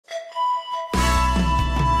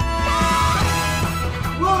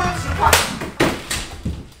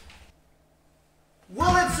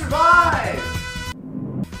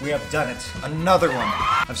have done it. Another one.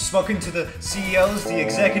 I've spoken to the CEOs, the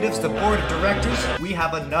executives, the board of directors. We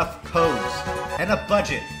have enough codes and a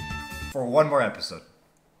budget for one more episode.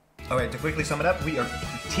 Alright, to quickly sum it up, we are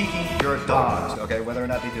critiquing your dogs, okay? Whether or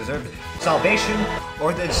not they deserve salvation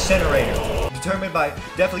or the incinerator. Determined by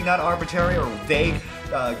definitely not arbitrary or vague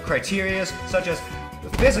criteria such as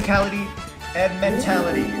physicality and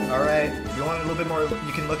mentality, alright? If you want a little bit more,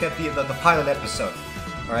 you can look at the pilot episode,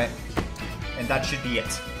 alright? And that should be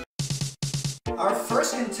it. Our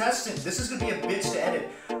first contestant, this is gonna be a bitch to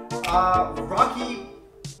edit. Rocky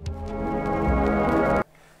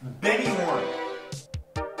Betty Horn.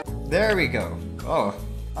 There we go. Oh.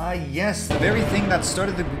 Yes, the very thing that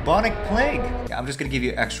started the bubonic plague. Yeah, I'm just gonna give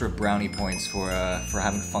you extra brownie points for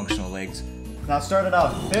having functional legs. Now started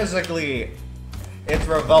off physically. It's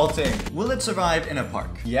revolting. Will it survive in a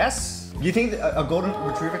park? Yes. You think a golden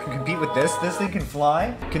retriever can compete with this? This thing can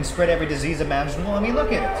fly, can spread every disease imaginable. I mean,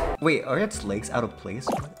 look at it. Wait, are its legs out of place?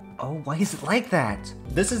 Oh, why is it like that?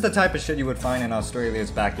 This is the type of shit you would find in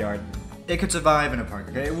Australia's backyard. It could survive in a park,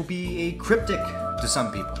 okay? It will be a cryptic to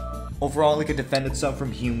some people. Overall, it could defend itself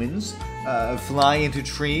from humans, fly into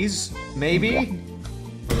trees, maybe,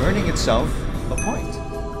 earning itself a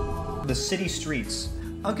point. The city streets.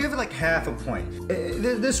 I'll give it like half a point.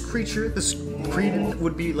 This creature, this Creedon,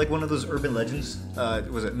 would be like one of those urban legends.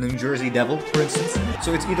 Was it New Jersey Devil, for instance?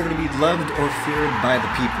 So it's either going to be loved or feared by the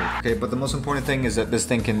people. Okay, but the most important thing is that this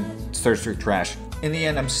thing can search through trash. In the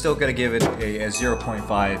end, I'm still going to give it a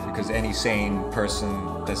 0.5 because any sane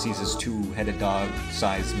person that sees this two-headed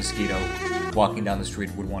dog-sized mosquito walking down the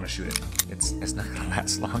street would want to shoot it. It's not going to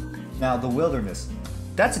last long. Now, the wilderness.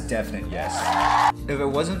 That's a definite yes. If it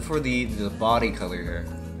wasn't for the body color here,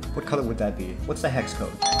 what color would that be? What's the hex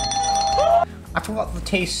code? I forgot the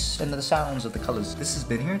tastes and the sounds of the colors. This has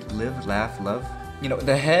been here to live, laugh, love. You know,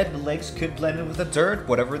 the head, the legs could blend in with the dirt,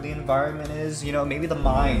 whatever the environment is. You know, maybe the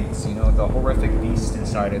mines, you know, the horrific beast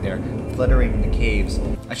inside of there, fluttering in the caves.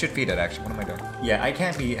 I should feed it, actually. What am I doing? Yeah, I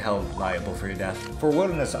can't be held liable for your death. For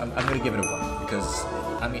wilderness, I'm gonna give it a 1 because,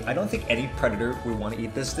 I mean, I don't think any predator would want to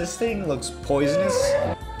eat this. This thing looks poisonous.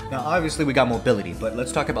 Now, obviously, we got mobility, but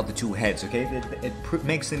let's talk about the two heads, okay? It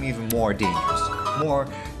makes them even more dangerous. More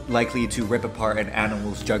likely to rip apart an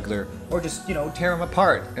animal's jugular or just, you know, tear them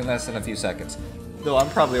apart in less than a few seconds. Though I'm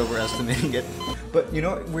probably overestimating it. But, you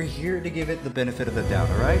know, we're here to give it the benefit of the doubt,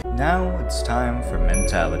 alright? Now it's time for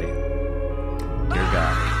mentality. Dear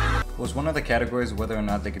God. Was one of the categories whether or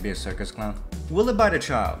not they could be a circus clown? Will it bite a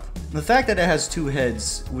child? The fact that it has 2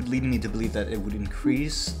 heads would lead me to believe that it would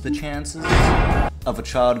increase the chances of a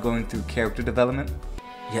child going through character development.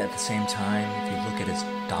 Yet at the same time, if you look at its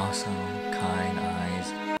docile, kind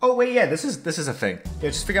eyes. Oh wait, yeah, this is a thing. Yeah,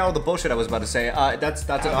 just figure out all the bullshit I was about to say. That's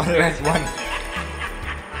an automatic 1.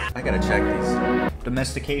 I gotta check these.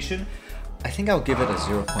 Domestication. I think I'll give it a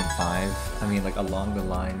 0.5. I mean, like along the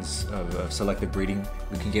lines of selective breeding,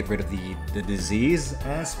 we can get rid of the disease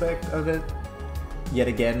aspect of it. Yet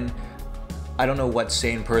again, I don't know what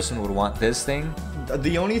sane person would want this thing.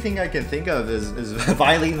 The only thing I can think of is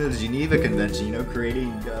violating the Geneva Convention, you know,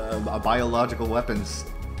 creating biological weapons.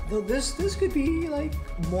 Well, this could be like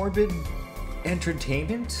morbid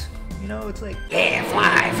entertainment. You know, it's like, yeah,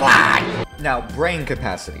 fly! Now, brain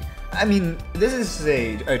capacity. I mean, this is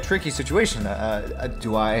a tricky situation.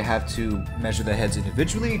 Do I have to measure the heads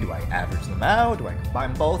individually? Do I average them out? Do I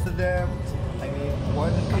combine both of them? I mean,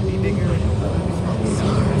 one could be bigger and the other could be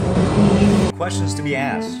smaller. Questions to be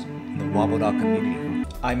asked in the Wobbledog community.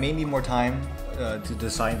 I may need more time to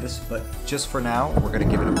decide this, but just for now, we're gonna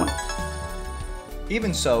give it a 1.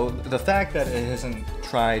 Even so, the fact that it hasn't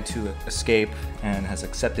tried to escape and has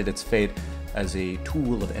accepted its fate as a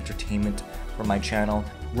tool of entertainment for my channel,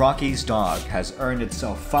 Rocky's dog has earned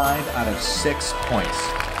itself 5 out of 6 points.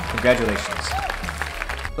 Congratulations.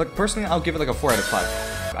 Look, personally, I'll give it like a 4 out of 5.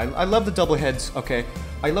 I love the double heads, okay.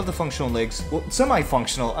 I love the functional legs. Well,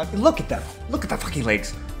 semi-functional. Look at them. Look at the fucking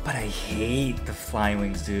legs. But I hate the flying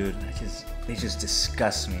wings, dude. They just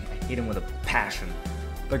disgust me. I hate them with a passion.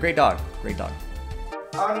 But great dog. Great dog.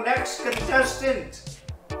 Our next contestant,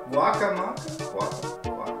 Wakamaka.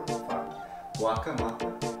 Wakamaka.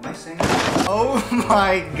 Am I saying that? Oh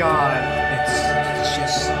my god. It's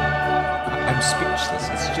just, I'm speechless.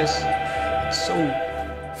 It's just so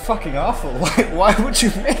fucking awful. Why would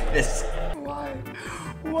you make this?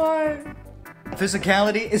 Why?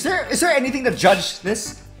 Physicality? Is there anything to judge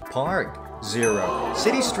this? Park, 0.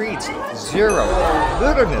 City streets, 0.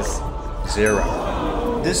 Wilderness,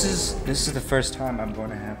 0. This is the first time I'm going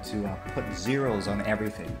to have to put zeros on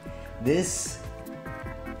everything. This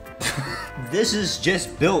is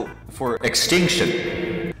just built for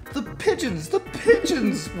extinction. The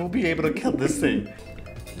pigeons will be able to kill this thing.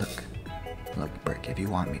 Look, Brick, if you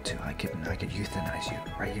want me to, I can euthanize you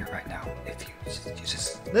right here, right now. If you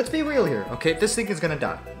just... Let's be real here, okay? This thing is gonna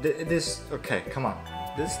die. Okay, come on.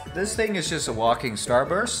 This thing is just a walking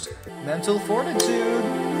starburst. Mental fortitude.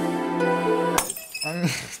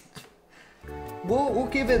 We'll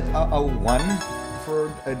give it a 1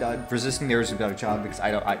 for resisting the urge about a child because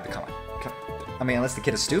come on. I mean, unless the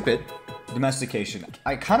kid is stupid. Domestication.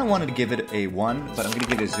 I kind of wanted to give it a 1, but I'm gonna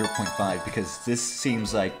give it a 0.5 because this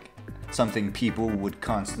seems like something people would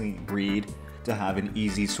constantly breed to have an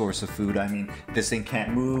easy source of food. I mean, this thing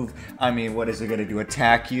can't move. I mean, what is it gonna do?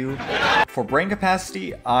 Attack you? For brain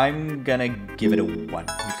capacity, I'm gonna give it a 1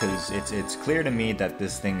 because it's clear to me that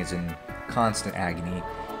this thing is in constant agony.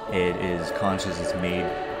 It is conscious, it's made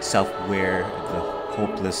self-aware of the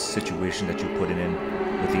hopeless situation that you put it in,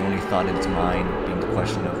 with the only thought in its mind being the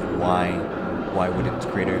question of why. Why would its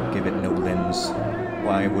creator give it no limbs?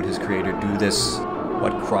 Why would his creator do this?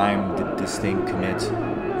 What crime did this thing commit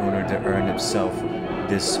in order to earn itself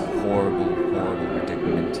this horrible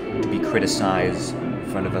predicament? To be criticized in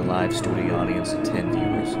front of a live studio audience of 10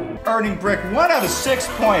 viewers. Earning Brick 1 out of 6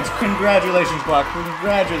 points. Congratulations, Block.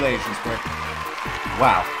 Congratulations, Brick.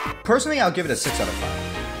 Wow. Personally, I'll give it a 6 out of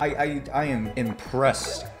 5. I am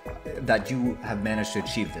impressed that you have managed to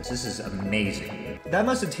achieve this. This is amazing. That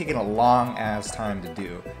must have taken a long ass time to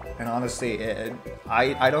do. And honestly,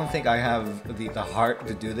 I don't think I have the heart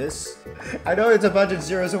to do this. I know it's a bunch of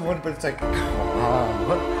zeros and ones, but it's like, come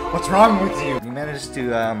on, what's wrong with you? You managed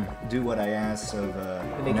to do what I asked of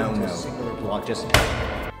no. Singular block, just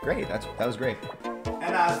great. That was great.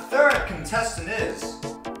 And our third contestant is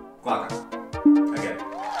Guaca. Again.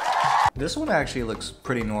 This one actually looks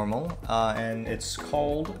pretty normal, and it's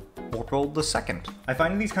called Orpal II. I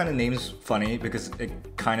find these kind of names funny because it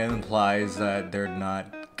kind of implies that they're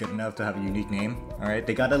not good enough to have a unique name, alright?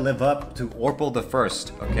 They gotta live up to Orpal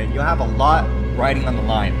I, okay? You have a lot riding on the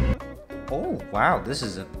line. Oh, wow, this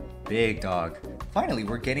is a big dog. Finally,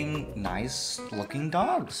 we're getting nice looking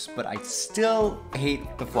dogs, but I still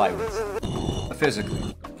hate the flyweights.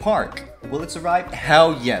 Physically. Park. Will it survive?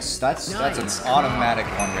 Hell yes. That's an automatic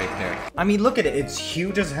one right there. I mean, look at it. It's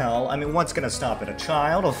huge as hell. I mean, what's gonna stop it? A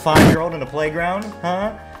child? A 5-year-old in a playground?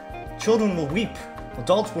 Huh? Children will weep.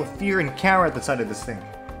 Adults will fear and cower at the sight of this thing.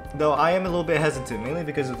 Though I am a little bit hesitant, mainly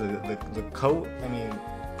because of the coat. I mean,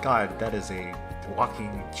 God, that is a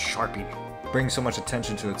walking Sharpie. Brings so much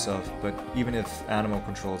attention to itself, but even if animal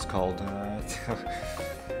control is called,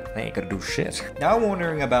 they ain't gonna do shit. Now I'm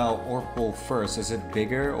wondering about Orpal first. Is it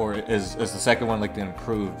bigger, or is the second one like the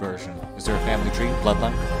improved version? Is there a family tree,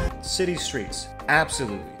 bloodline? City streets,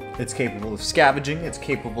 absolutely. It's capable of scavenging, it's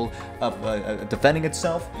capable of defending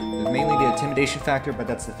itself. Mainly the intimidation factor, but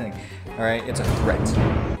that's the thing. Alright, it's a threat.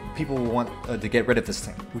 People want to get rid of this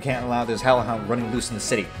thing. We can't allow this hellhound running loose in the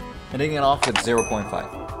city. Ending it off with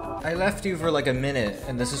 0.5. I left you for like a minute,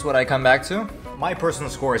 and this is what I come back to? My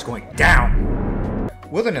personal score is going down!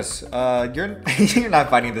 Wilderness, you're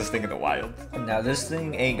not fighting this thing in the wild. Now this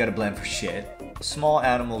thing ain't gonna blend for shit. Small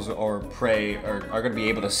animals or prey are gonna be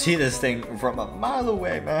able to see this thing from a mile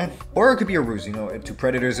away, man. Or it could be a ruse, you know, to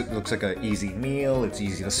predators it looks like an easy meal, it's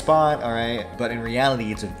easy to spot, alright? But in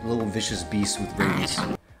reality, it's a little vicious beast with rabies.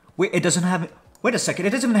 Wait, it doesn't have, wait a second,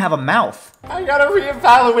 it doesn't even have a mouth! I gotta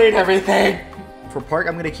reevaluate everything! For Park,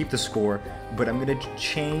 I'm gonna keep the score, but I'm gonna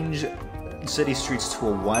change City Streets to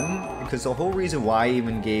a 1, because the whole reason why I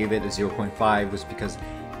even gave it a 0.5 was because,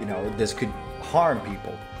 you know, this could harm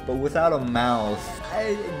people. But without a mouth,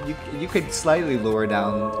 you could slightly lower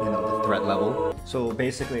down, you know, the threat level. So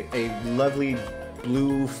basically, a lovely,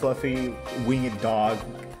 blue, fluffy, winged dog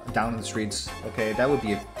down in the streets, okay, that would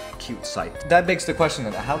be a cute sight. That begs the question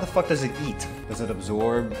then, how the fuck does it eat? Does it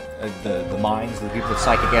absorb the minds of the people with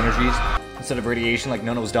psychic energies instead of radiation like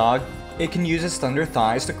Nono's dog? It can use its thunder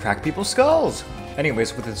thighs to crack people's skulls!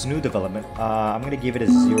 Anyways, with its new development, I'm gonna give it a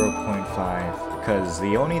 0.5 because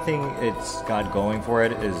the only thing it's got going for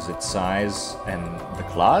it is its size and the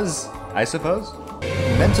claws, I suppose?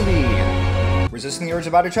 Mentally, resisting the urge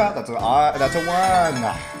about a child, that's a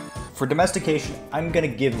 1! For domestication, I'm gonna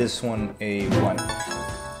give this one a 1.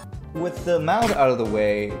 With the mouth out of the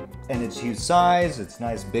way, and its huge size, its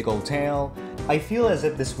nice big old tail, I feel as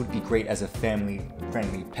if this would be great as a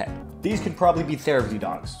family-friendly pet. These could probably be therapy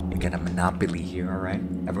dogs. We get a monopoly here, alright?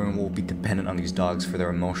 Everyone will be dependent on these dogs for their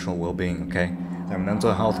emotional well-being, okay? Their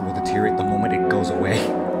mental health will deteriorate the moment it goes away.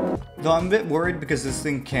 Though I'm a bit worried because this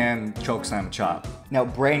thing can chokeslam a child. Now,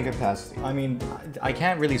 brain capacity. I mean, I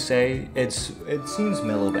can't really say. It seems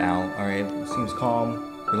mellowed out, alright? It seems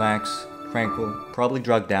calm, relaxed, tranquil, probably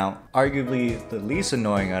drugged out. Arguably the least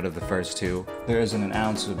annoying out of the first two. There isn't an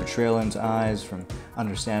ounce of betrayal in his eyes from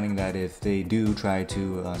understanding that if they do try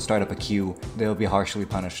to start up a queue, they'll be harshly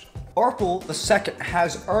punished. Orpal the second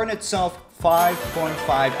has earned itself 5.5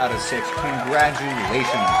 out of 6.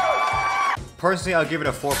 Congratulations. Personally, I'll give it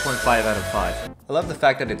a 4.5 out of 5. I love the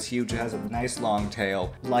fact that it's huge. It has a nice long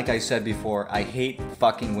tail. Like I said before, I hate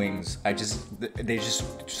fucking wings. They're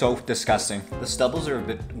just so disgusting. The stubbles are a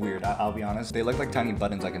bit weird, I'll be honest. They look like tiny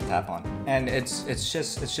buttons I can tap on. And it's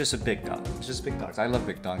just a big dog. It's just big dogs. I love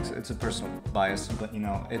big dogs. It's a personal bias, but you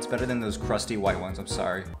know, it's better than those crusty white ones. I'm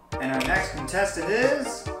sorry. And our next contestant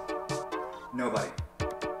is nobody.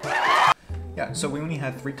 Yeah, so we only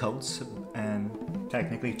had 3 codes and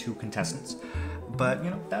technically 2 contestants, but you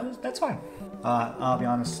know, that's fine. I'll be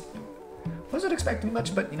honest, wasn't expecting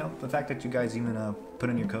much, but you know, the fact that you guys even put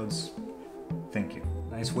in your codes, thank you.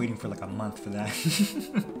 I was waiting for like a month for that.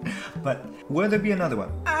 But will there be another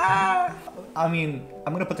one? I mean,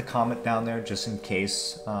 I'm gonna put the comment down there just in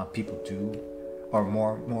case people do, or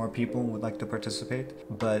more people would like to participate,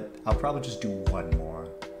 but I'll probably just do one more.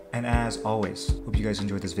 And as always, hope you guys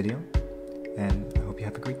enjoyed this video, and I hope you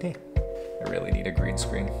have a great day. I really need a green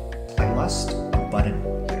screen. I lost a button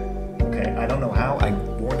here. Okay, I don't know how. I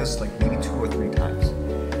wore this like maybe 2 or 3 times.